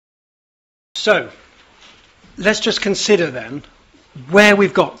So, let's just consider then where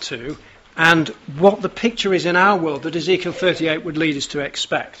we've got to and what the picture is in our world that Ezekiel 38 would lead us to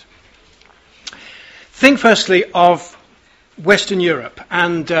expect. Think firstly of Western Europe,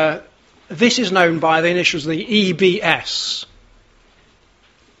 and this is known by the initials of the EBS.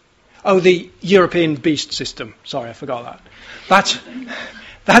 Oh, the European Beast System. Sorry, I forgot that.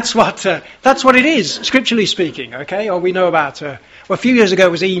 That's what it is, scripturally speaking, okay? Or we know about, a few years ago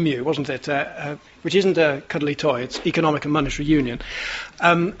it was EMU, wasn't it? Which isn't a cuddly toy, it's Economic and Monetary Union.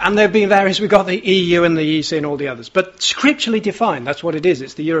 And there have been various, we've got the EU and the EC and all the others. But scripturally defined, that's what it is,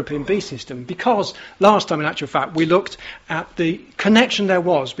 it's the European beast system. Because last time, in actual fact, we looked at the connection there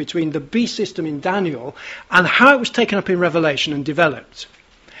was between the beast system in Daniel and how it was taken up in Revelation and developed.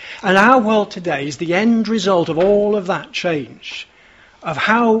 And our world today is the end result of all of that change, of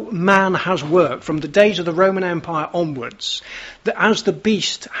how man has worked from the days of the Roman Empire onwards, that as the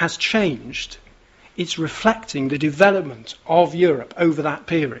beast has changed, it's reflecting the development of Europe over that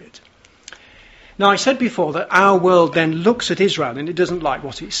period. Now, I said before that our world then looks at Israel and it doesn't like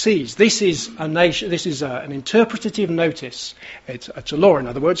what it sees. This is a nation. This is an interpretative notice. It's a law, in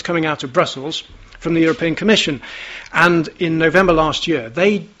other words, coming out of Brussels from the European Commission. And in November last year,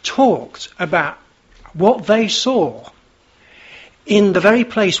 they talked about what they saw in the very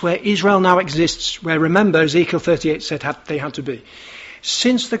place where Israel now exists, where, remember, Ezekiel 38 said they had to be.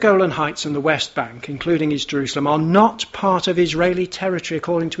 Since the Golan Heights and the West Bank, including East Jerusalem, are not part of Israeli territory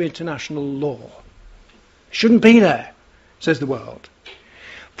according to international law. Shouldn't be there, says the world.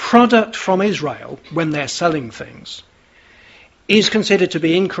 Product from Israel, when they're selling things, is considered to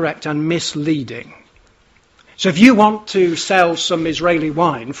be incorrect and misleading. So if you want to sell some Israeli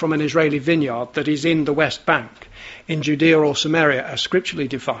wine from an Israeli vineyard that is in the West Bank, in Judea or Samaria as scripturally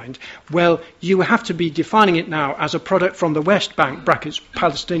defined, well, you have to be defining it now as a product from the West Bank, brackets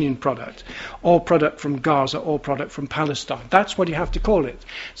Palestinian product, or product from Gaza, or product from Palestine. That's what you have to call it,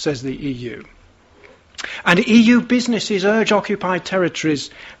 says the EU. And EU businesses urge occupied territories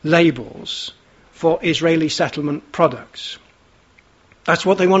labels for Israeli settlement products. That's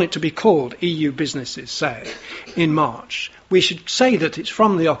what they want it to be called, EU businesses say, in March. We should say that it's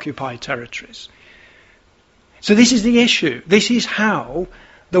from the occupied territories. So this is the issue. This is how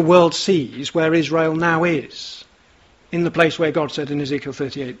the world sees where Israel now is, in the place where God said in Ezekiel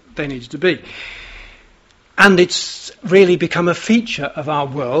 38 they needed to be. And it's really become a feature of our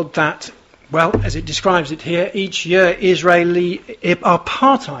world that, well, as it describes it here, each year Israeli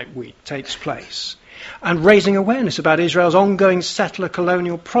Apartheid Week takes place, and raising awareness about Israel's ongoing settler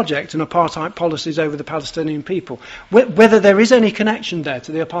colonial project and apartheid policies over the Palestinian people. Whether there is any connection there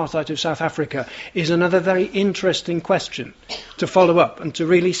to the apartheid of South Africa is another very interesting question to follow up and to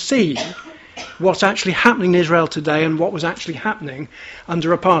really see what's actually happening in Israel today and what was actually happening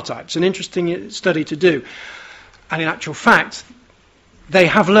under apartheid. It's an interesting study to do. And in actual fact, they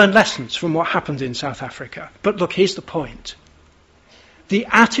have learned lessons from what happened in South Africa. But look, here's the point. The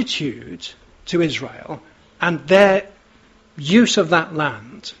attitude to Israel and their use of that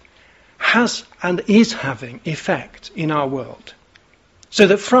land has and is having effect in our world. So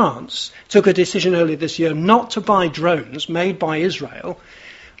that France took a decision earlier this year not to buy drones made by Israel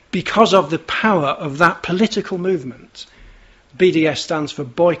because of the power of that political movement. BDS stands for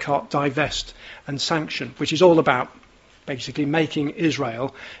Boycott, Divest and Sanction, which is all about basically making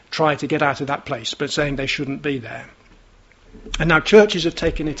Israel try to get out of that place, but saying they shouldn't be there. And now churches have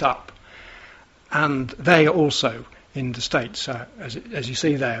taken it up. And they also, in the States, as you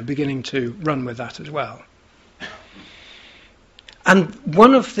see there, are beginning to run with that as well. And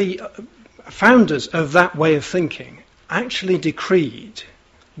one of the founders of that way of thinking actually decreed,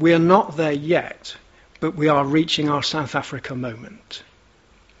 we are not there yet, but we are reaching our South Africa moment.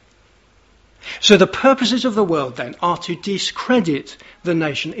 So the purposes of the world then are to discredit the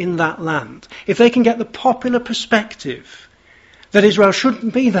nation in that land. If they can get the popular perspective that Israel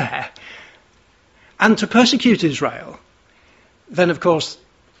shouldn't be there, and to persecute Israel, then of course,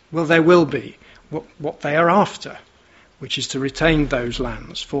 well, there will be what they are after, which is to retain those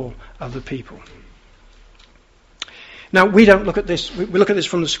lands for other people. Now, we don't look at this, we look at this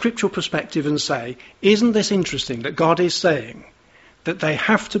from the scriptural perspective and say, isn't this interesting that God is saying that they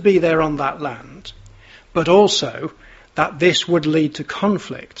have to be there on that land, but also that this would lead to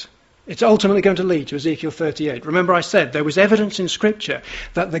conflict. It's ultimately going to lead to Ezekiel 38. Remember I said there was evidence in Scripture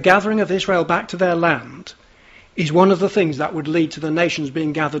that the gathering of Israel back to their land is one of the things that would lead to the nations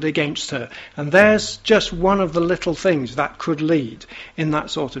being gathered against her. And there's just one of the little things that could lead in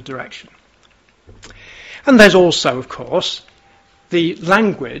that sort of direction. And there's also, of course, the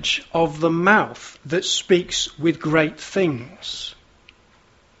language of the mouth that speaks with great things.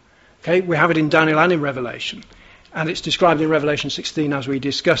 Okay, we have it in Daniel and in Revelation. And it's described in Revelation 16, as we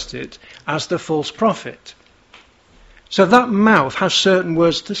discussed it, as the false prophet. So that mouth has certain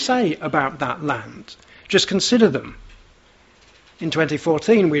words to say about that land. Just consider them. In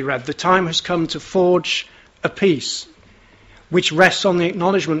 2014 we read, "The time has come to forge a peace which rests on the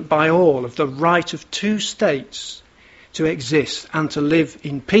acknowledgement by all of the right of two states to exist and to live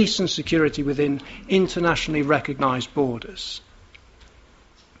in peace and security within internationally recognised borders."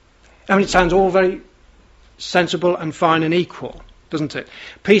 I mean, it sounds all very sensible and fine and equal, doesn't it?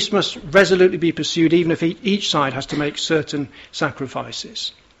 Peace must resolutely be pursued even if each side has to make certain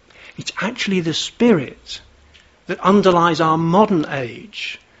sacrifices. It's actually the spirit that underlies our modern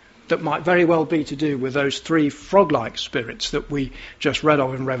age that might very well be to do with those three frog-like spirits that we just read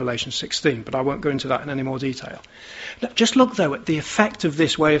of in Revelation 16, but I won't go into that in any more detail. Just look, though, at the effect of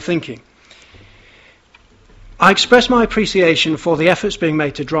this way of thinking. I express my appreciation for the efforts being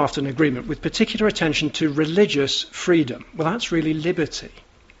made to draft an agreement with particular attention to religious freedom. Well, that's really liberty.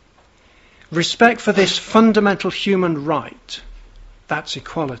 Respect for this fundamental human right, that's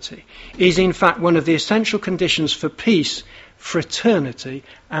equality, is in fact one of the essential conditions for peace, fraternity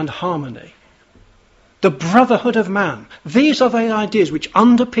and harmony. The brotherhood of man. These are the ideas which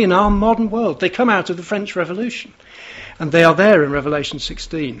underpin our modern world. They come out of the French Revolution, and they are there in Revelation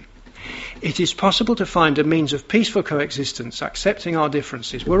 16. It is possible to find a means of peaceful coexistence, accepting our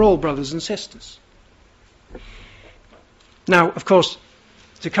differences. We're all brothers and sisters. Now, of course,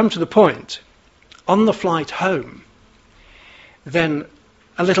 to come to the point, on the flight home, then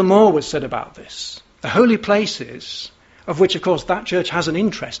a little more was said about this. The holy places, of which, of course, that church has an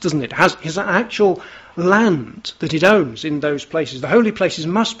interest, doesn't it? It has an actual land that it owns in those places. The holy places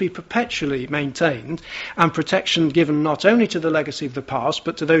must be perpetually maintained and protection given not only to the legacy of the past,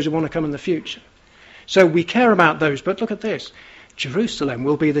 but to those who want to come in the future. So we care about those. But look at this. Jerusalem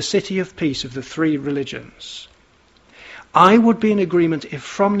will be the city of peace of the three religions. I would be in agreement if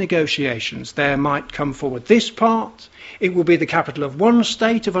from negotiations there might come forward this part, it will be the capital of one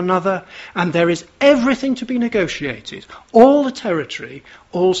state, of another, and there is everything to be negotiated, all the territory,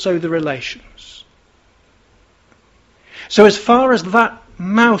 also the relations. So as far as that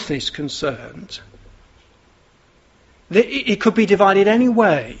mouth is concerned, it could be divided any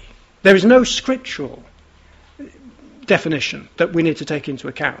way. There is no scriptural definition that we need to take into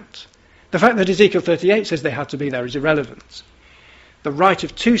account. The fact that Ezekiel 38 says they had to be there is irrelevant. The right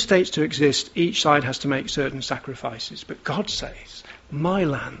of two states to exist, each side has to make certain sacrifices. But God says, my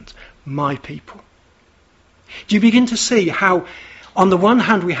land, my people. Do you begin to see how, on the one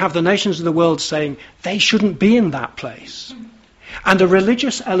hand, we have the nations of the world saying they shouldn't be in that place, and a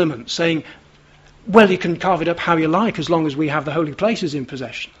religious element saying, well, you can carve it up how you like as long as we have the holy places in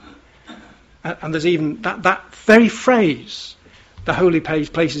possession. And there's even that very phrase, the holy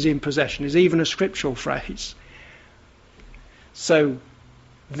places in possession, is even a scriptural phrase. So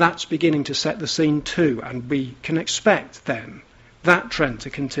that's beginning to set the scene too, and we can expect then that trend to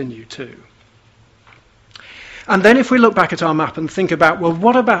continue too. And then if we look back at our map and think about, well,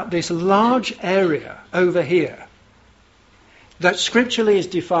 what about this large area over here that scripturally is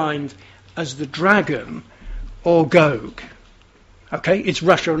defined as the dragon or Gog? Okay, it's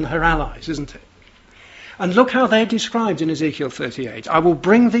Russia and her allies, isn't it? And look how they're described in Ezekiel 38. I will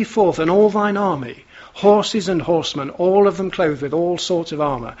bring thee forth and all thine army, horses and horsemen, all of them clothed with all sorts of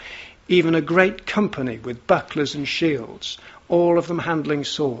armour, even a great company with bucklers and shields, all of them handling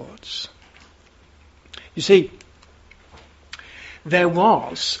swords. You see, there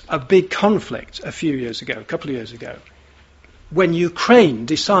was a big conflict a couple of years ago, when Ukraine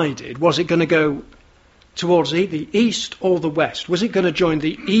decided, was it going to go towards the east or the west? Was it going to join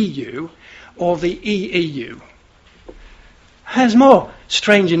the EU or the EEU? There's more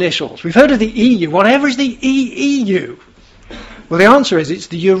strange initials. We've heard of the EU. Whatever is the EEU? Well, the answer is it's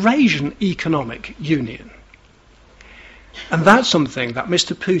the Eurasian Economic Union. And that's something that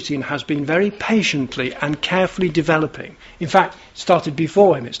Mr. Putin has been very patiently and carefully developing. In fact, it started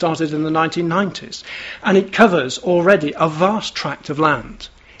before him. It started in the 1990s. And it covers already a vast tract of land.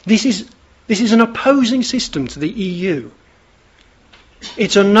 This is an opposing system to the EU.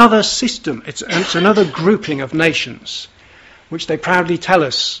 It's another system. It's another grouping of nations, which they proudly tell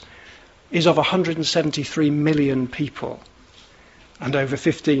us is of 173 million people and over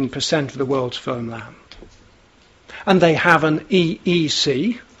 15% of the world's firm land. And they have an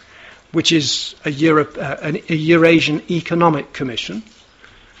EEC, which is a Eurasian Economic Commission.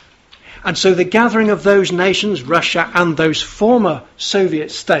 And so the gathering of those nations, Russia and those former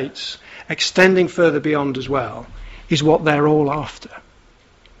Soviet states, extending further beyond as well, is what they're all after.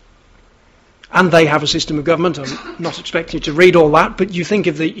 And they have a system of government. I'm not expecting you to read all that, but you think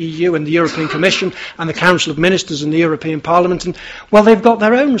of the EU and the European Commission and the Council of Ministers and the European Parliament, and, well, they've got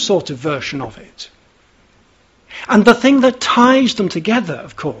their own sort of version of it. And the thing that ties them together,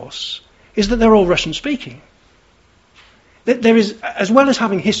 of course, is that they're all Russian-speaking. There is, as well as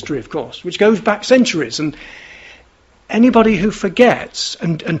having history, of course, which goes back centuries, and anybody who forgets,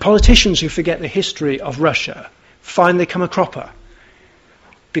 and politicians who forget the history of Russia, find they come a cropper,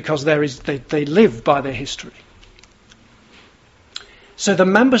 because they live by their history. So the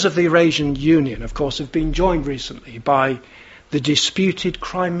members of the Eurasian Union, of course, have been joined recently by the disputed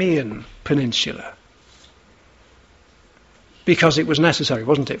Crimean Peninsula, because it was necessary,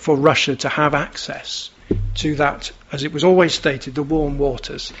 wasn't it, for Russia to have access to that, as it was always stated, the warm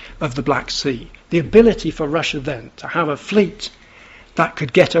waters of the Black Sea. The ability for Russia then to have a fleet that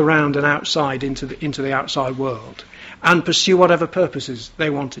could get around and outside into the outside world and pursue whatever purposes they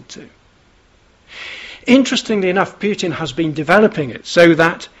wanted to. Interestingly enough, Putin has been developing it so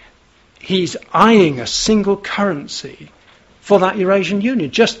that he's eyeing a single currency for that Eurasian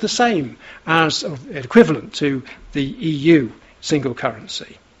Union, just the same as equivalent to the EU single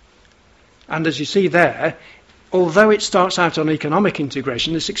currency. And as you see there, although it starts out on economic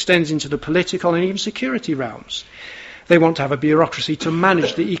integration, this extends into the political and even security realms. They want to have a bureaucracy to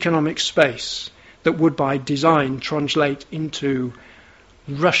manage the economic space that would by design translate into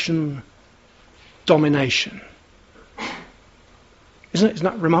Russian domination. Isn't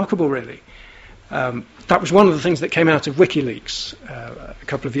that remarkable, really? That was one of the things that came out of WikiLeaks a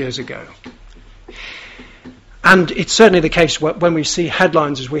couple of years ago. And it's certainly the case when we see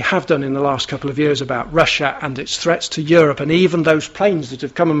headlines, as we have done in the last couple of years, about Russia and its threats to Europe, and even those planes that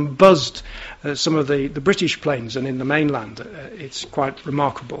have come and buzzed some of the British planes and in the mainland. It's quite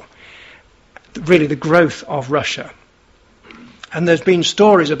remarkable, really, the growth of Russia. And there's been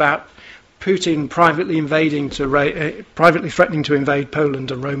stories about Putin privately threatening to invade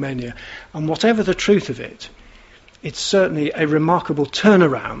Poland and Romania. And whatever the truth of it, it's certainly a remarkable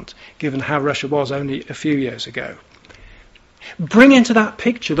turnaround given how Russia was only a few years ago. Bring into that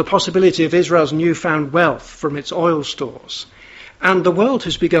picture the possibility of Israel's newfound wealth from its oil stores. And the world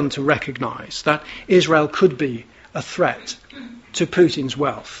has begun to recognise that Israel could be a threat to Putin's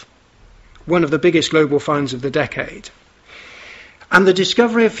wealth, one of the biggest global finds of the decade. And the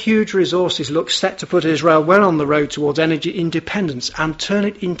discovery of huge resources looks set to put Israel well on the road towards energy independence and turn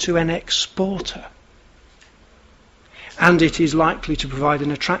it into an exporter. And it is likely to provide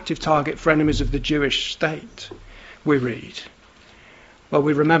an attractive target for enemies of the Jewish state, we read. Well,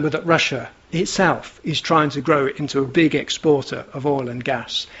 we remember that Russia itself is trying to grow into a big exporter of oil and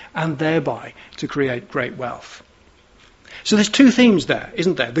gas, and thereby to create great wealth. So there's two themes there,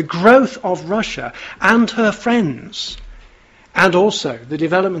 isn't there? The growth of Russia and her friends, and also the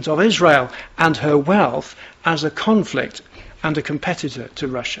development of Israel and her wealth as a conflict and a competitor to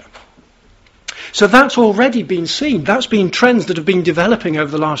Russia. So that's already been seen. That's been trends that have been developing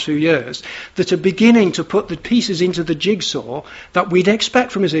over the last few years that are beginning to put the pieces into the jigsaw that we'd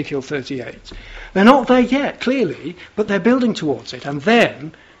expect from Ezekiel 38. They're not there yet, clearly, but they're building towards it. And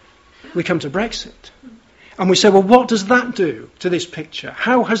then we come to Brexit. And we say, well, what does that do to this picture?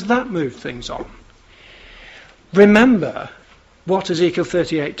 How has that moved things on? Remember what Ezekiel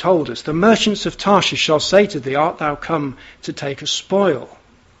 38 told us. The merchants of Tarshish shall say to thee, art thou come to take a spoil?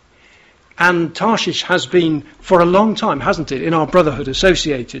 And Tarshish has been, for a long time, hasn't it, in our brotherhood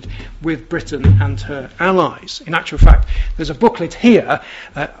associated with Britain and her allies. In actual fact, there's a booklet here,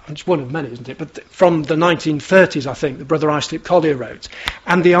 it's one of many, isn't it, but from the 1930s, I think, that Brother Islip Collier wrote.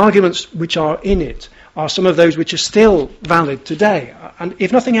 And the arguments which are in it are some of those which are still valid today. And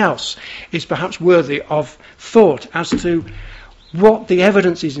if nothing else, is perhaps worthy of thought as to what the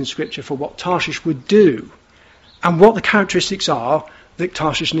evidence is in Scripture for what Tarshish would do and what the characteristics are that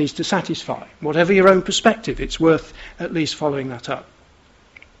Tarshish needs to satisfy. Whatever your own perspective, it's worth at least following that up.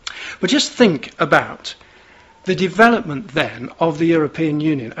 But just think about the development then of the European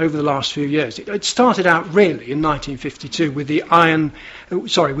Union over the last few years. It started out really in 1952 with the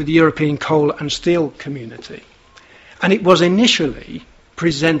European Coal and Steel Community. And it was initially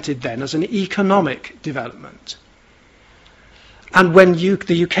presented then as an economic development. And when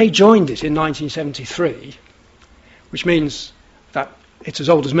the UK joined it in 1973, which means that it's as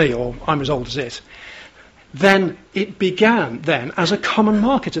old as me, or I'm as old as it, then it began then as a common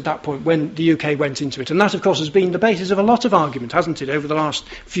market at that point when the UK went into it. And that, of course, has been the basis of a lot of argument, hasn't it, over the last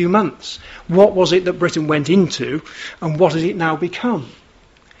few months? What was it that Britain went into, and what has it now become?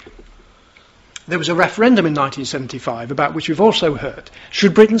 There was a referendum in 1975 about which we've also heard.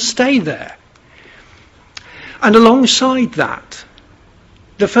 Should Britain stay there? And alongside that,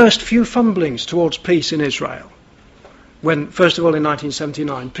 the first few fumblings towards peace in Israel, when, first of all, in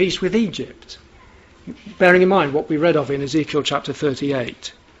 1979, peace with Egypt, bearing in mind what we read of in Ezekiel chapter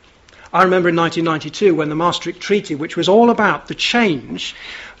 38. I remember in 1992 when the Maastricht Treaty, which was all about the change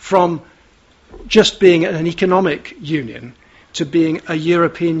from just being an economic union to being a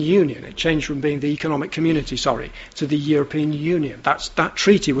European Union. It changed from being the economic community, to the European Union. That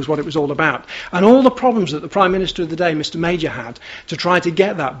treaty was what it was all about. And all the problems that the Prime Minister of the day, Mr. Major, had to try to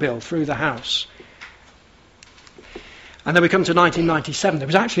get that bill through the House. And then we come to 1997. There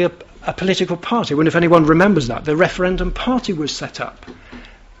was actually a political party. I wonder if anyone remembers that. The Referendum Party was set up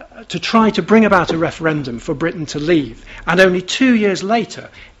to try to bring about a referendum for Britain to leave. And only 2 years later,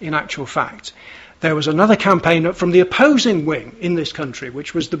 in actual fact, there was another campaign from the opposing wing in this country,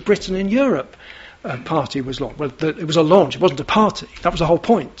 which was the Britain in Europe party was launched. Well, it was a launch, it wasn't a party. That was the whole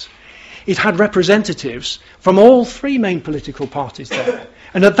point. It had representatives from all three main political parties there.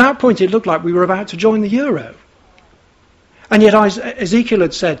 And at that point, it looked like we were about to join the euro. And yet Ezekiel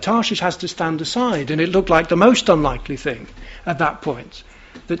had said Tarshish has to stand aside, and it looked like the most unlikely thing at that point,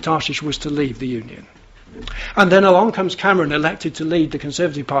 that Tarshish was to leave the Union. And then along comes Cameron, elected to lead the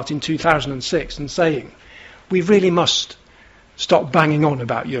Conservative Party in 2006, and saying, we really must stop banging on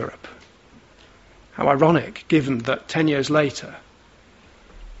about Europe. How ironic, given that 10 years later,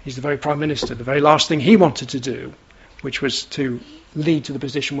 he's the very Prime Minister, the very last thing he wanted to do, which was to lead to the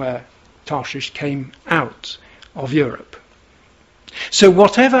position where Tarshish came out of Europe. So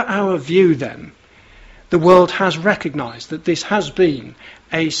whatever our view then, the world has recognised that this has been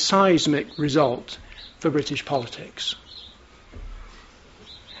a seismic result for British politics.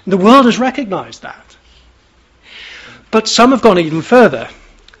 The world has recognised that. But some have gone even further.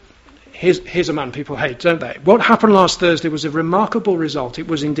 Here's a man people hate, don't they? What happened last Thursday was a remarkable result. It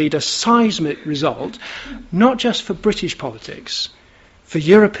was indeed a seismic result, not just for British politics, for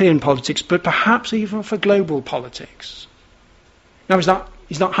European politics, but perhaps even for global politics. Now, is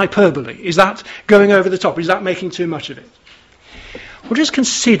that hyperbole? Is that going over the top? Is that making too much of it? Well, just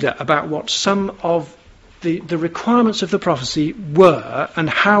consider about what some of the requirements of the prophecy were and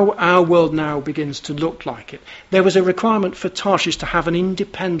how our world now begins to look like it. There was a requirement for Tarshish to have an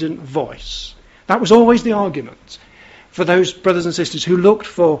independent voice. That was always the argument for those brothers and sisters who looked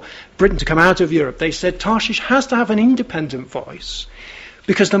for Britain to come out of Europe. They said Tarshish has to have an independent voice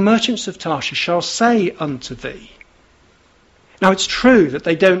because the merchants of Tarshish shall say unto thee. Now, it's true that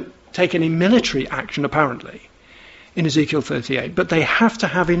they don't take any military action, apparently, in Ezekiel 38, but they have to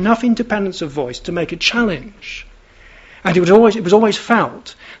have enough independence of voice to make a challenge. And it was always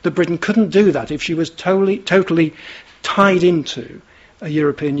felt that Britain couldn't do that if she was totally tied into a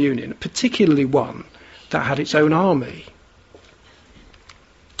European Union, particularly one that had its own army.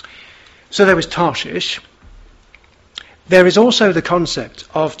 So there was Tarshish. There is also the concept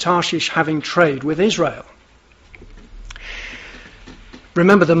of Tarshish having trade with Israel.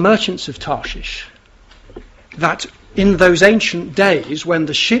 Remember the merchants of Tarshish, that in those ancient days when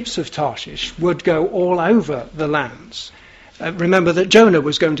the ships of Tarshish would go all over the lands. Remember that Jonah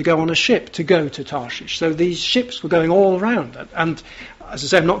was going to go on a ship to go to Tarshish. So these ships were going all around. And as I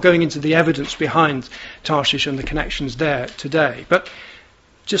say, I'm not going into the evidence behind Tarshish and the connections there today. But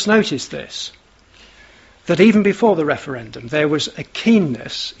just notice this, that even before the referendum, there was a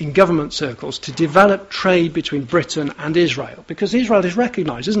keenness in government circles to develop trade between Britain and Israel, because Israel is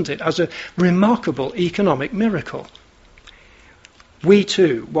recognised, isn't it, as a remarkable economic miracle. We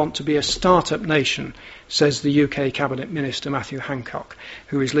too want to be a start-up nation, says the UK Cabinet Minister Matthew Hancock,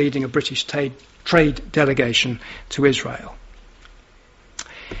 who is leading a British trade delegation to Israel.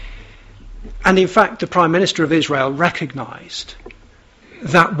 And in fact, the Prime Minister of Israel recognised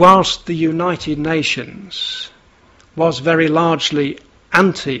that whilst the United Nations was very largely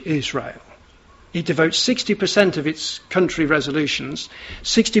anti-Israel, it devotes 60% of its country resolutions,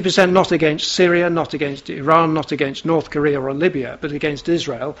 60% not against Syria, not against Iran, not against North Korea or Libya, but against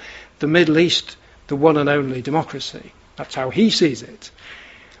Israel, the Middle East, the one and only democracy. That's how he sees it.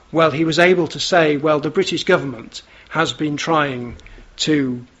 Well, he was able to say, well, the British government has been trying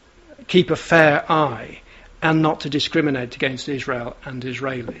to keep a fair eye and not to discriminate against Israel and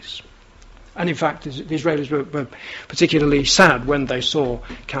Israelis. And in fact, the Israelis were particularly sad when they saw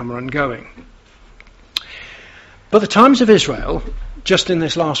Cameron going. But the Times of Israel, just in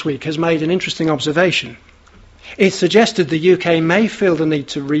this last week, has made an interesting observation. It suggested the UK may feel the need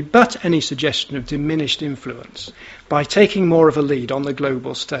to rebut any suggestion of diminished influence by taking more of a lead on the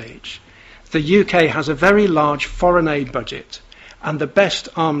global stage. The UK has a very large foreign aid budget and the best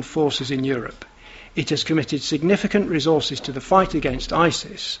armed forces in Europe. It has committed significant resources to the fight against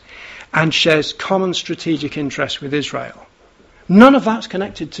ISIS and shares common strategic interests with Israel. None of that's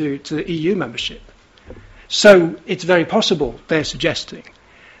connected to the EU membership. So it's very possible, they're suggesting,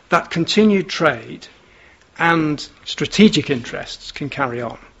 that continued trade and strategic interests can carry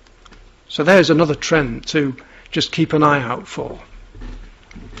on. So there's another trend to just keep an eye out for.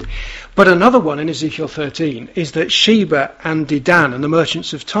 But another one in Ezekiel 13 is that Sheba and Dedan and the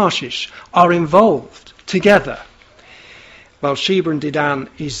merchants of Tarshish are involved together. Well, Sheba and Dedan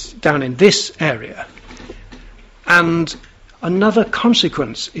is down in this area. And another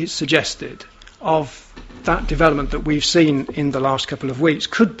consequence is suggested of that development that we've seen in the last couple of weeks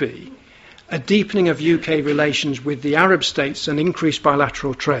could be a deepening of UK relations with the Arab states and increased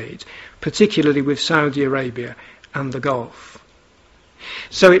bilateral trade, particularly with Saudi Arabia and the Gulf.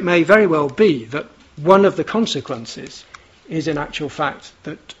 So it may very well be that one of the consequences is in actual fact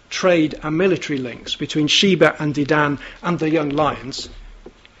that trade and military links between Sheba and Dedan and the young lions,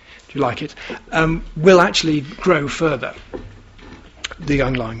 do you like it, will actually grow further, the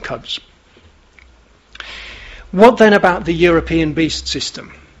young lion cubs. What then about the European beast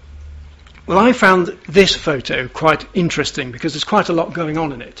system? Well, I found this photo quite interesting because there's quite a lot going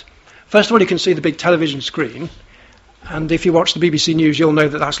on in it. First of all, you can see the big television screen. And if you watch the BBC News, you'll know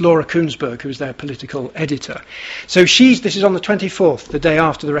that that's Laura Kuenssberg, who's their political editor. So this is on the 24th, the day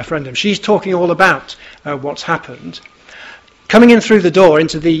after the referendum. She's talking all about what's happened. Coming in through the door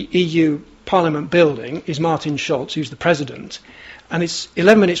into the EU Parliament building is Martin Schulz, who's the president. And it's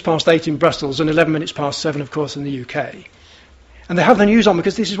 11 minutes past 8 in Brussels and 11 minutes past 7, of course, in the UK. And they have the news on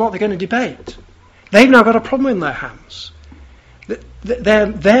because this is what they're going to debate. They've now got a problem in their hands.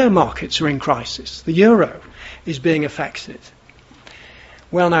 Their markets are in crisis. The euro is being affected.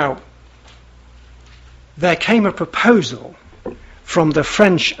 Well, now, there came a proposal from the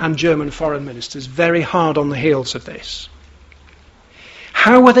French and German foreign ministers very hard on the heels of this.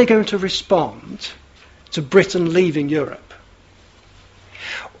 How were they going to respond to Britain leaving Europe?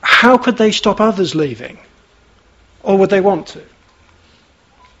 How could they stop others leaving? Or would they want to?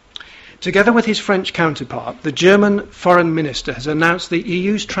 Together with his French counterpart, the German foreign minister has announced the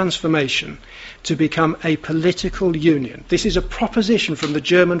EU's transformation to become a political union. This is a proposition from the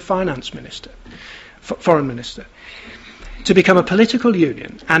German finance minister, foreign minister, to become a political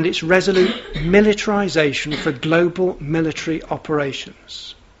union and its resolute militarisation for global military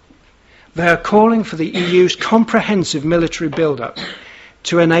operations. They are calling for the EU's comprehensive military build-up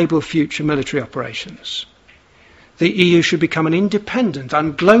to enable future military operations. The EU should become an independent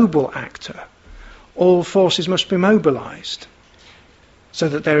and global actor. All forces must be mobilised so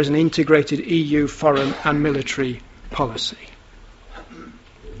that there is an integrated EU foreign and military policy.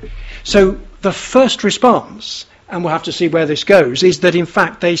 So the first response, and we'll have to see where this goes, is that in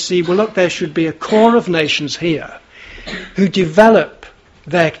fact they see, well look, there should be a core of nations here who develop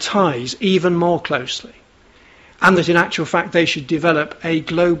their ties even more closely, and that in actual fact they should develop a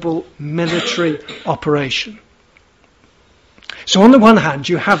global military operation. So on the one hand,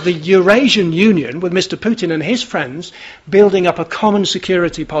 you have the Eurasian Union with Mr. Putin and his friends building up a common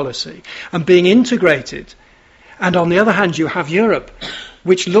security policy and being integrated. And on the other hand, you have Europe,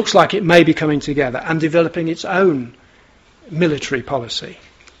 which looks like it may be coming together and developing its own military policy.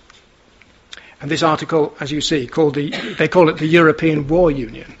 And this article, as you see, they call it the European War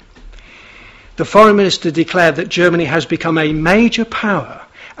Union. The foreign minister declared that Germany has become a major power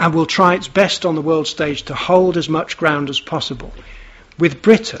and will try its best on the world stage to hold as much ground as possible. With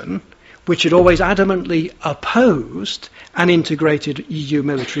Britain, which had always adamantly opposed an integrated EU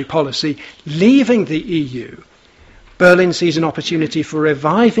military policy, leaving the EU, Berlin sees an opportunity for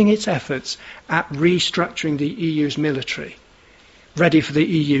reviving its efforts at restructuring the EU's military, ready for the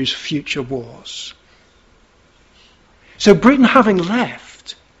EU's future wars. So Britain having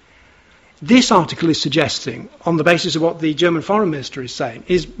left, this article is suggesting, on the basis of what the German foreign minister is saying,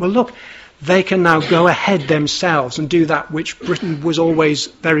 is, well, look, they can now go ahead themselves and do that which Britain was always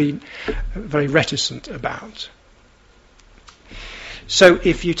very, very reticent about. So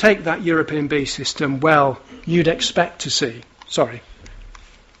if you take that European beast system, well, you'd expect to see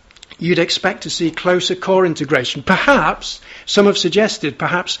closer core integration. Perhaps, some have suggested,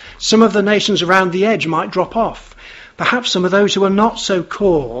 perhaps some of the nations around the edge might drop off. Perhaps some of those who are not so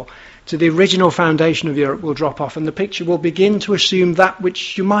core to the original foundation of Europe will drop off, and the picture will begin to assume that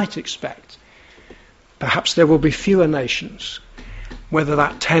which you might expect. Perhaps there will be fewer nations. Whether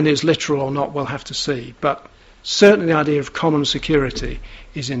that 10 is literal or not, we'll have to see. But certainly the idea of common security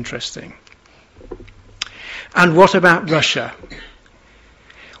is interesting. And what about Russia?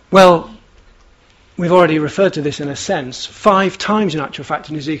 Well, we've already referred to this in a sense. 5 times in actual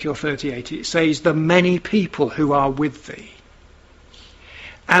fact in Ezekiel 38 it says, the many people who are with thee.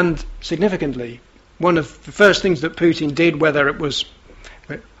 And significantly, one of the first things that Putin did, whether it was,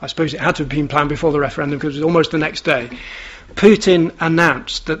 I suppose it had to have been planned before the referendum because it was almost the next day, Putin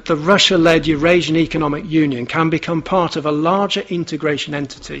announced that the Russia-led Eurasian Economic Union can become part of a larger integration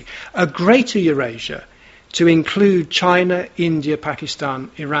entity, a greater Eurasia, to include China, India,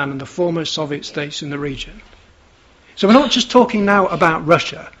 Pakistan, Iran, and the former Soviet states in the region. So we're not just talking now about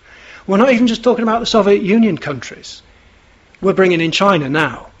Russia. We're not even just talking about the Soviet Union countries. We're bringing in China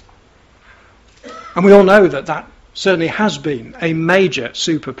now. And we all know that that certainly has been a major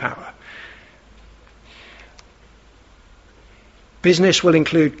superpower. Business will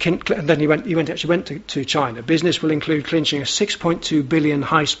include, and then he went to China. Business will include clinching a 6.2 billion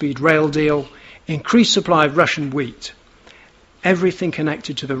high-speed rail deal, increased supply of Russian wheat. Everything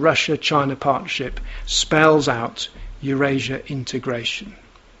connected to the Russia-China partnership spells out Eurasia integration.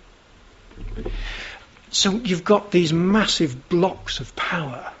 So you've got these massive blocks of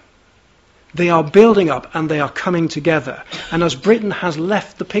power. They are building up and they are coming together. And as Britain has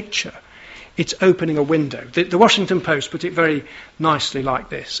left the picture, it's opening a window. The Washington Post put it very nicely like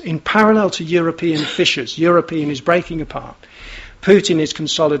this. In parallel to European fissures, European is breaking apart. Putin is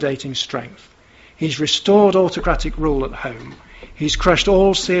consolidating strength. He's restored autocratic rule at home. He's crushed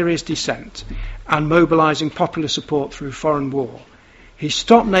all serious dissent and mobilizing popular support through foreign war. He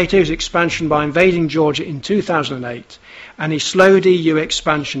stopped NATO's expansion by invading Georgia in 2008, and he slowed EU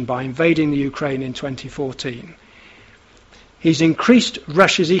expansion by invading the Ukraine in 2014. He's increased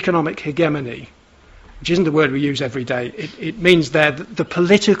Russia's economic hegemony, which isn't the word we use every day. It means there the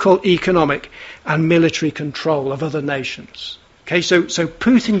political, economic, and military control of other nations. Okay, so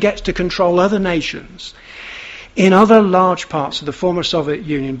Putin gets to control other nations in other large parts of the former Soviet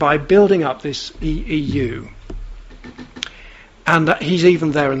Union by building up this EU. And he's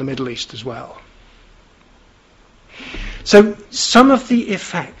even there in the Middle East as well. So some of the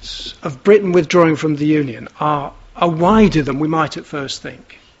effects of Britain withdrawing from the Union are wider than we might at first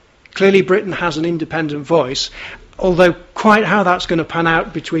think. Clearly Britain has an independent voice, although quite how that's going to pan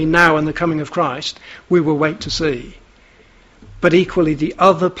out between now and the coming of Christ, we will wait to see. But equally the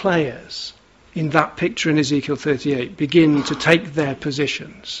other players in that picture in Ezekiel 38 begin to take their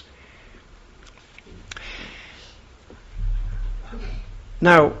positions.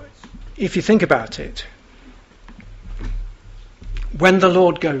 Now, if you think about it, when the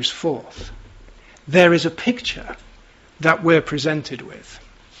Lord goes forth, there is a picture that we're presented with.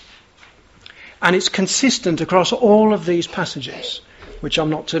 And it's consistent across all of these passages, which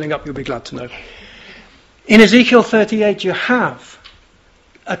I'm not turning up, you'll be glad to know. In Ezekiel 38, you have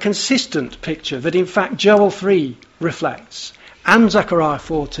a consistent picture that, in fact, Joel 3 reflects, and Zechariah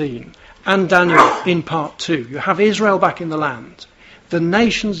 14, and Daniel in part 2. You have Israel back in the land. The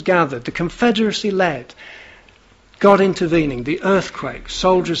nations gathered, the confederacy led, God intervening, the earthquake,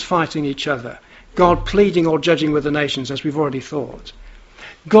 soldiers fighting each other, God pleading or judging with the nations, as we've already thought.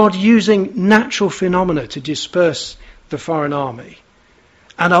 God using natural phenomena to disperse the foreign army.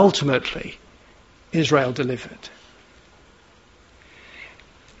 And ultimately, Israel delivered.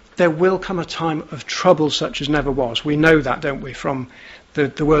 There will come a time of trouble such as never was. We know that, don't we, from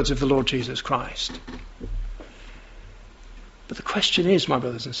the words of the Lord Jesus Christ. But the question is, my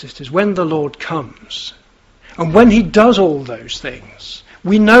brothers and sisters, when the Lord comes, and when he does all those things,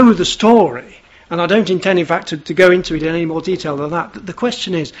 we know the story, and I don't intend, in fact, to go into it in any more detail than that. The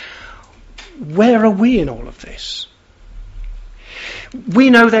question is, where are we in all of this? We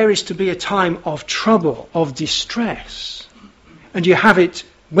know there is to be a time of trouble, of distress, and you have it,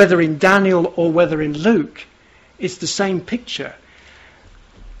 whether in Daniel or whether in Luke, it's the same picture.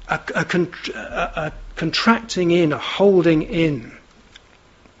 A contracting in, a holding in.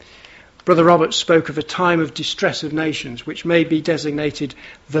 Brother Robert spoke of a time of distress of nations, which may be designated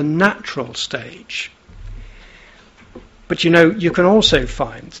the natural stage. But you can also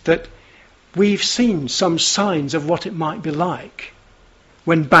find that we've seen some signs of what it might be like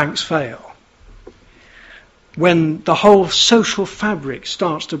when banks fail, when the whole social fabric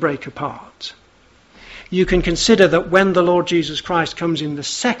starts to break apart. You can consider that when the Lord Jesus Christ comes in the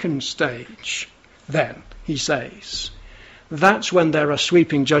second stage, then, he says, that's when there are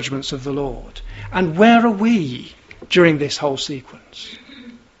sweeping judgments of the Lord. And where are we during this whole sequence?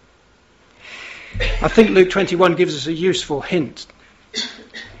 I think Luke 21 gives us a useful hint.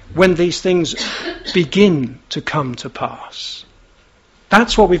 When these things begin to come to pass.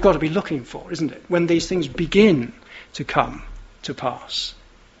 That's what we've got to be looking for, isn't it? When these things begin to come to pass,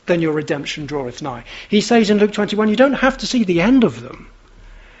 then your redemption draweth nigh. He says in Luke 21, you don't have to see the end of them.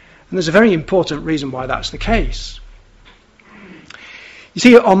 And there's a very important reason why that's the case. You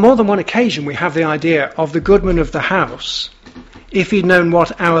see, on more than one occasion we have the idea of the goodman of the house, if he'd known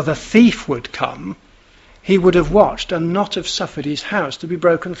what hour the thief would come, he would have watched and not have suffered his house to be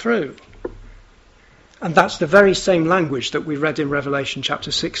broken through. And that's the very same language that we read in Revelation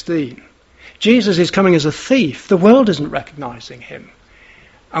chapter 16. Jesus is coming as a thief. The world isn't recognizing him.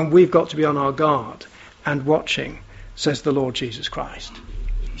 And we've got to be on our guard and watching, says the Lord Jesus Christ.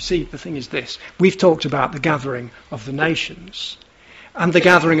 You see, the thing is this. We've talked about the gathering of the nations and the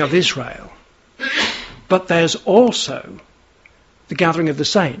gathering of Israel. But there's also the gathering of the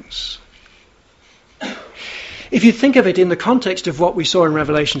saints. If you think of it in the context of what we saw in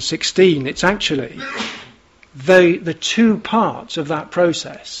Revelation 16, it's actually the two parts of that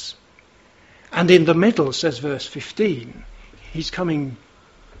process. And in the middle, says verse 15, he's coming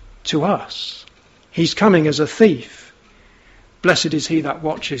to us. He's coming as a thief. Blessed is he that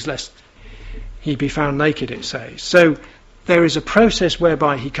watches, lest he be found naked, it says. So there is a process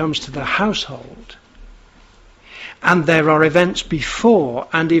whereby he comes to the household. And there are events before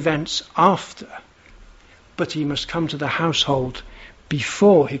and events after. But he must come to the household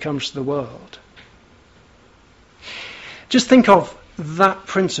before he comes to the world. Just think of that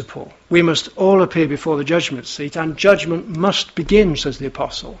principle. We must all appear before the judgment seat, and judgment must begin, says the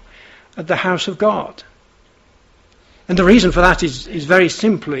apostle, at the house of God. And the reason for that is very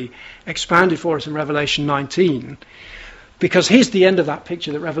simply expounded for us in Revelation 19. Because here's the end of that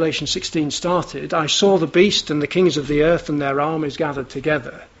picture that Revelation 16 started. I saw the beast and the kings of the earth and their armies gathered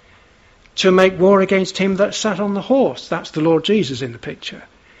together to make war against him that sat on the horse. That's the Lord Jesus in the picture.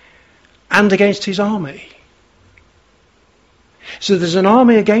 And against his army. So there's an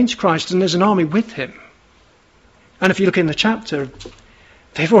army against Christ and there's an army with him. And if you look in the chapter,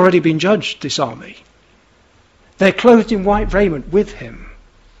 they've already been judged, this army. They're clothed in white raiment with him.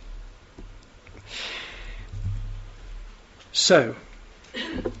 So,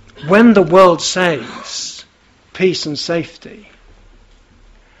 when the world says peace and safety,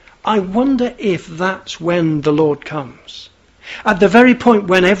 I wonder if that's when the Lord comes. At the very point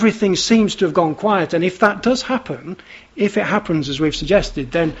when everything seems to have gone quiet, and if that does happen, if it happens as we've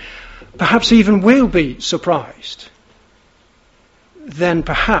suggested, then perhaps even we'll be surprised. Then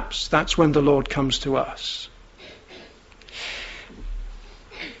perhaps that's when the Lord comes to us.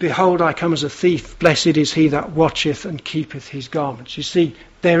 Behold, I come as a thief. Blessed is he that watcheth and keepeth his garments. You see,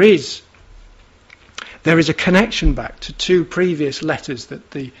 there is a connection back to two previous letters that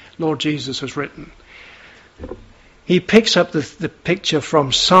the Lord Jesus has written. He picks up the picture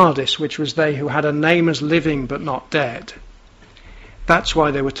from Sardis, which was they who had a name as living but not dead. That's why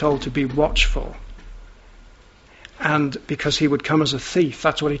they were told to be watchful. And because he would come as a thief,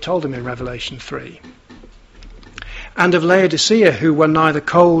 that's what he told them in Revelation 3. And of Laodicea, who were neither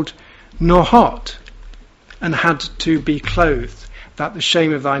cold nor hot, and had to be clothed, that the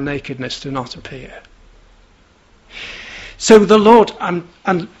shame of thy nakedness do not appear. So the Lord, and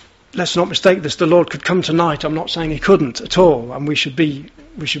let's not mistake this, the Lord could come tonight. I'm not saying he couldn't at all, and we should be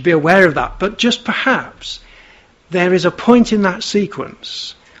aware of that. But just perhaps there is a point in that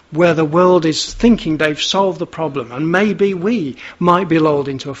sequence where the world is thinking they've solved the problem, and maybe we might be lulled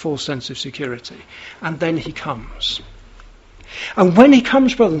into a false sense of security. And then he comes. And when he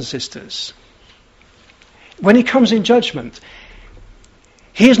comes, brothers and sisters, when he comes in judgment,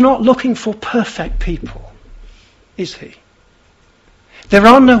 he is not looking for perfect people, is he? There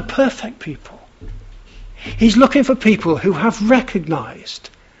are no perfect people. He's looking for people who have recognized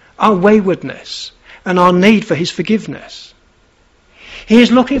our waywardness and our need for his forgiveness. He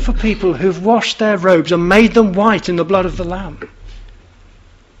is looking for people who've washed their robes and made them white in the blood of the Lamb.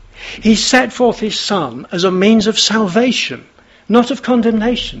 He set forth his Son as a means of salvation, not of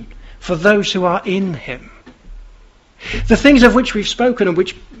condemnation, for those who are in him. The things of which we've spoken and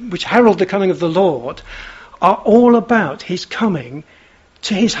which herald the coming of the Lord are all about his coming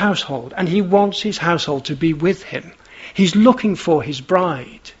to his household, and he wants his household to be with him. He's looking for his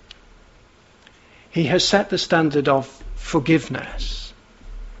bride. He has set the standard of forgiveness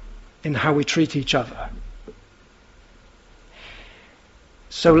in how we treat each other.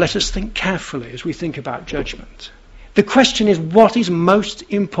 So let us think carefully as we think about judgment. The question is, what is most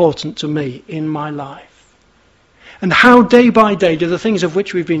important to me in my life? And how day by day do the things of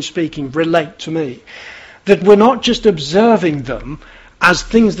which we've been speaking relate to me? That we're not just observing them as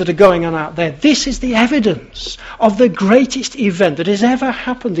things that are going on out there. This is the evidence of the greatest event that has ever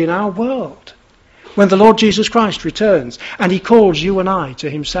happened in our world. When the Lord Jesus Christ returns and he calls you and I to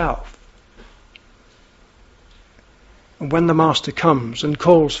himself. And when the Master comes and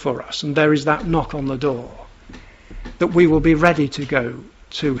calls for us, and there is that knock on the door, that we will be ready to go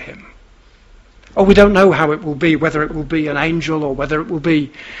to him. Oh, we don't know how it will be, whether it will be an angel or whether it will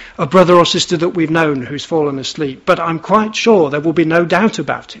be a brother or sister that we've known who's fallen asleep. But I'm quite sure there will be no doubt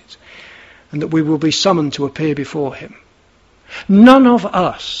about it, and that we will be summoned to appear before him. None of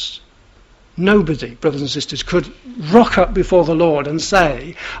us, nobody, brothers and sisters, could rock up before the Lord and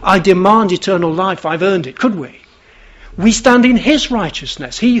say, I demand eternal life, I've earned it, could we? We stand in his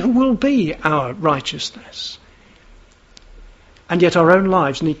righteousness, he who will be our righteousness. And yet our own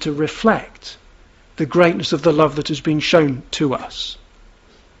lives need to reflect the greatness of the love that has been shown to us.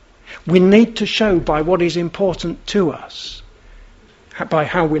 We need to show by what is important to us, by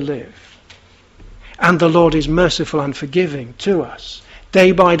how we live. And the Lord is merciful and forgiving to us,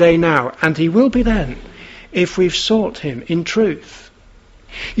 day by day now, and he will be then, if we've sought him in truth.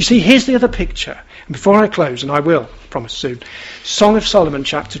 You see, here's the other picture. And before I close, and I will, promise soon, Song of Solomon,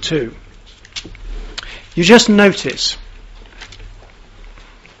 chapter 2. You just notice,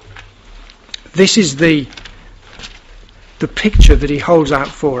 this is the picture that he holds out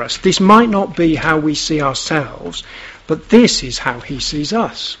for us. This might not be how we see ourselves, but this is how he sees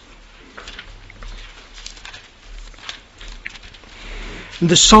us. And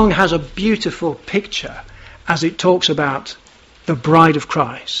the song has a beautiful picture as it talks about the bride of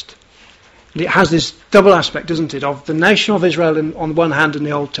Christ. And it has this double aspect, doesn't it, of the nation of Israel on one hand in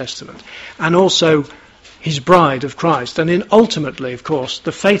the Old Testament, and also his bride of Christ. And then ultimately, of course,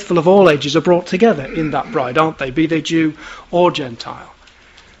 the faithful of all ages are brought together in that bride, aren't they? Be they Jew or Gentile.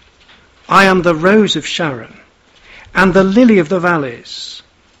 I am the rose of Sharon and the lily of the valleys.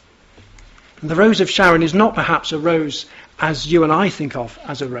 And the rose of Sharon is not perhaps a rose as you and I think of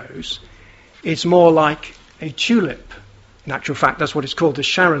as a rose. It's more like a tulip. In actual fact, that's what it's called, the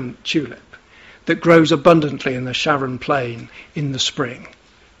Sharon tulip, that grows abundantly in the Sharon plain in the spring.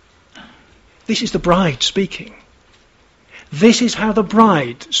 This is the bride speaking. This is how the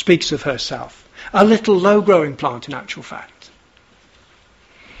bride speaks of herself. A little low-growing plant, in actual fact.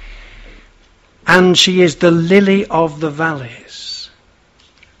 And she is the lily of the valleys.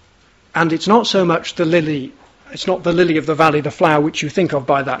 And it's not so much the lily, it's not the lily of the valley, the flower which you think of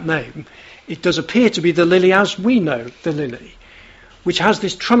by that name. It does appear to be the lily as we know the lily, which has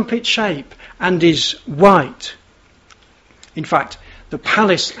this trumpet shape and is white. In fact, the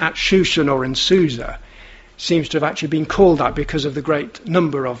palace at Shushan or in Susa seems to have actually been called that because of the great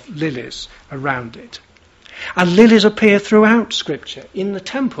number of lilies around it. And lilies appear throughout Scripture. In the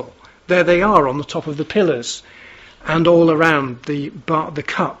temple, there they are on the top of the pillars and all around the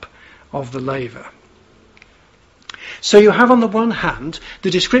cup of the laver. So you have on the one hand the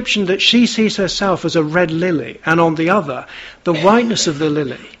description that she sees herself as a red lily, and on the other the whiteness of the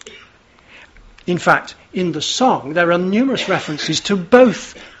lily. In fact, in the song there are numerous references to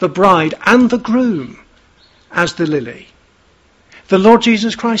both the bride and the groom as the lily. The Lord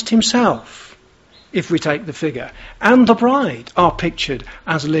Jesus Christ himself, if we take the figure, and the bride are pictured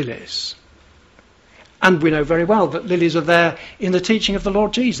as lilies. And we know very well that lilies are there in the teaching of the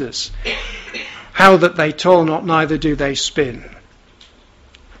Lord Jesus. How that they toil not, neither do they spin.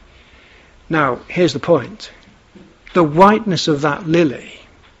 Now, here's the point. The whiteness of that lily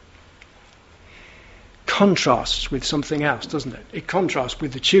contrasts with something else, doesn't it? It contrasts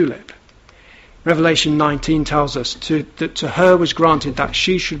with the tulip. Revelation 19 tells us that to her was granted that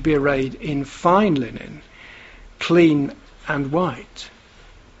she should be arrayed in fine linen, clean and white.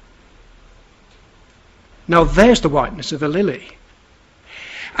 Now, there's the whiteness of a lily.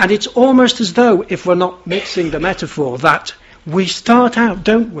 And it's almost as though, if we're not mixing the metaphor, that we start out,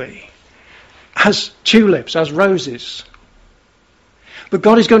 don't we, as tulips, as roses. But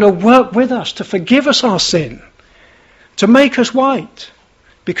God is going to work with us to forgive us our sin, to make us white,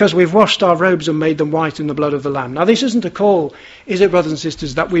 because we've washed our robes and made them white in the blood of the Lamb. Now, this isn't a call, is it, brothers and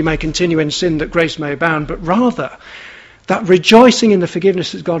sisters, that we may continue in sin that grace may abound, but rather that rejoicing in the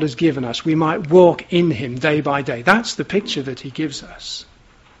forgiveness that God has given us, we might walk in him day by day. That's the picture that he gives us.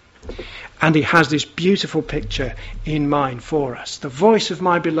 And he has this beautiful picture in mind for us. The voice of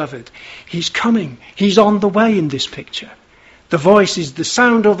my beloved. He's coming. He's on the way in this picture. The voice is the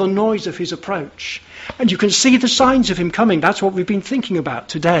sound or the noise of his approach. And you can see the signs of him coming. That's what we've been thinking about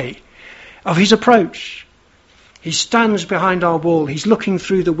today. Of his approach. He stands behind our wall. He's looking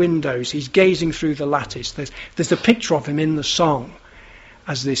through the windows. He's gazing through the lattice. There's a picture of him in the song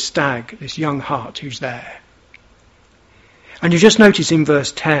as this stag, this young hart who's there. And you just notice in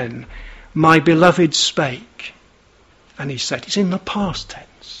verse 10, my beloved spake, and he said. It's in the past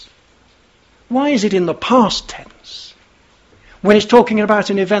tense. Why is it in the past tense when it's talking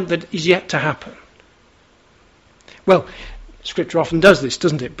about an event that is yet to happen? Well, Scripture often does this,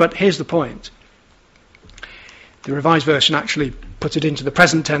 doesn't it? But here's the point. The Revised Version actually puts it into the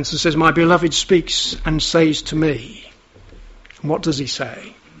present tense and says, my beloved speaks and says to me. And what does he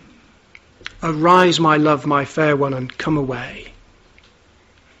say? Arise, my love, my fair one, and come away.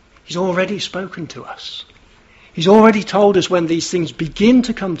 He's already spoken to us. He's already told us when these things begin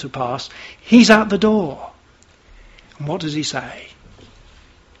to come to pass, he's at the door. And what does he say?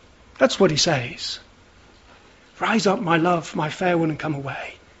 That's what he says. Rise up, my love, my fair one, and come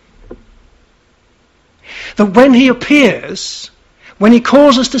away. That when he appears, when he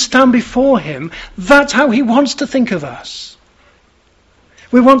calls us to stand before him, that's how he wants to think of us.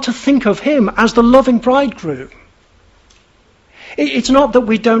 We want to think of him as the loving bridegroom. It's not that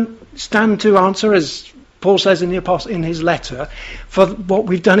we don't stand to answer, as Paul says in his letter, for what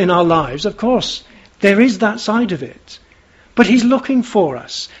we've done in our lives. Of course, there is that side of it. But he's looking for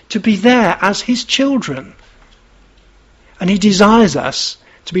us to be there as his children. And he desires us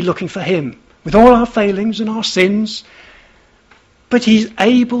to be looking for him, with all our failings and our sins. But he's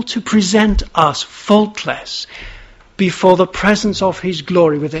able to present us faultless before the presence of his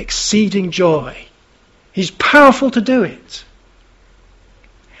glory with exceeding joy. He's powerful to do it.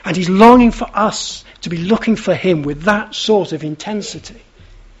 And he's longing for us to be looking for him with that sort of intensity.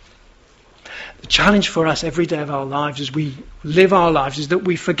 The challenge for us every day of our lives as we live our lives is that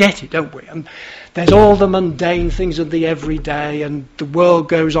we forget it, don't we? And there's all the mundane things of the everyday, and the world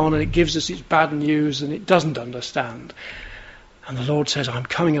goes on and it gives us its bad news and it doesn't understand. And the Lord says, I'm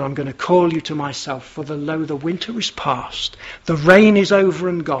coming and I'm going to call you to myself, for lo, the winter is past, the rain is over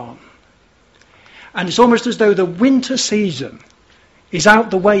and gone. And it's almost as though the winter season is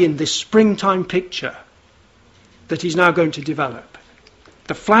out the way in this springtime picture that he's now going to develop.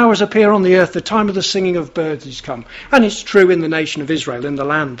 The flowers appear on the earth, the time of the singing of birds is come. And it's true in the nation of Israel, in the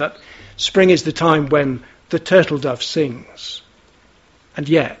land, that spring is the time when the turtle dove sings. And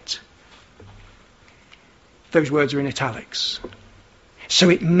yet, those words are in italics. So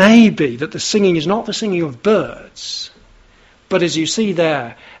it may be that the singing is not the singing of birds, but as you see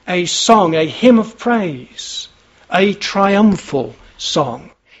there, a song, a hymn of praise, a triumphal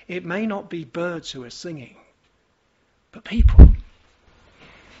song. It may not be birds who are singing, but people.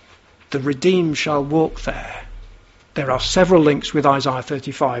 The redeemed shall walk there. There are several links with Isaiah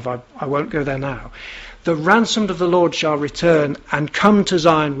 35. I won't go there now. The ransomed of the Lord shall return and come to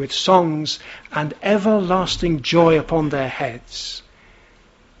Zion with songs and everlasting joy upon their heads.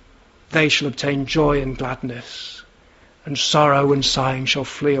 They shall obtain joy and gladness, and sorrow and sighing shall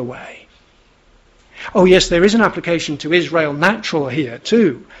flee away. Oh yes, there is an application to Israel natural here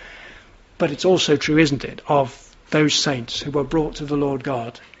too, but it's also true, isn't it, of those saints who were brought to the Lord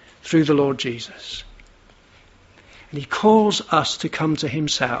God through the Lord Jesus. And he calls us to come to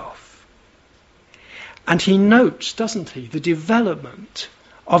himself. And he notes, doesn't he, the development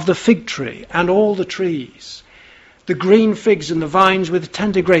of the fig tree and all the trees, the green figs and the vines with the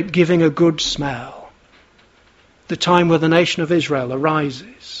tender grape giving a good smell. The time where the nation of Israel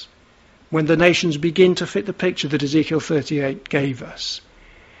arises, when the nations begin to fit the picture that Ezekiel 38 gave us,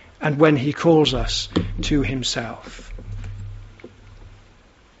 and when he calls us to himself.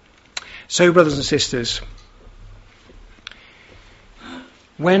 So, brothers and sisters,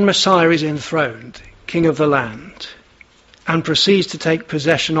 when Messiah is enthroned, King of the land, and proceeds to take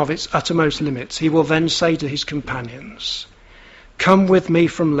possession of its uttermost limits, he will then say to his companions, come with me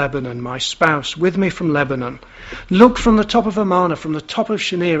from Lebanon, my spouse, with me from Lebanon. Look from the top of Amana, from the top of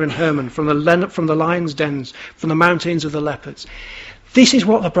Shinir and Hermon, from the lion's dens, from the mountains of the leopards. This is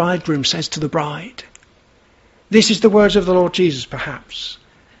what the bridegroom says to the bride. This is the words of the Lord Jesus, perhaps,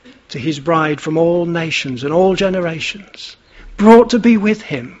 to his bride from all nations and all generations, brought to be with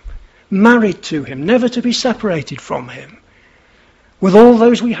him, married to him, never to be separated from him, with all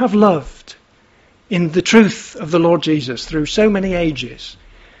those we have loved in the truth of the Lord Jesus through so many ages,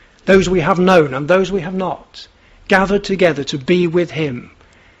 those we have known and those we have not, gathered together to be with him.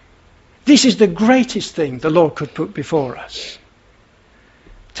 This is the greatest thing the Lord could put before us.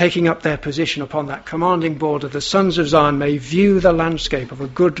 Taking up their position upon that commanding border, the sons of Zion may view the landscape of a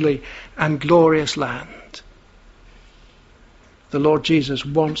goodly and glorious land. The Lord Jesus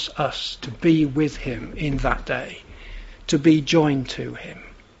wants us to be with him in that day, to be joined to him.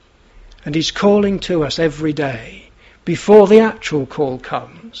 And he's calling to us every day. Before the actual call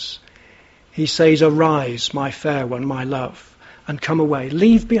comes, he says, arise, my fair one, my love, and come away.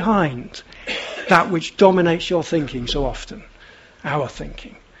 Leave behind that which dominates your thinking so often, our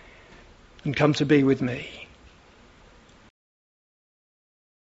thinking, and come to be with me.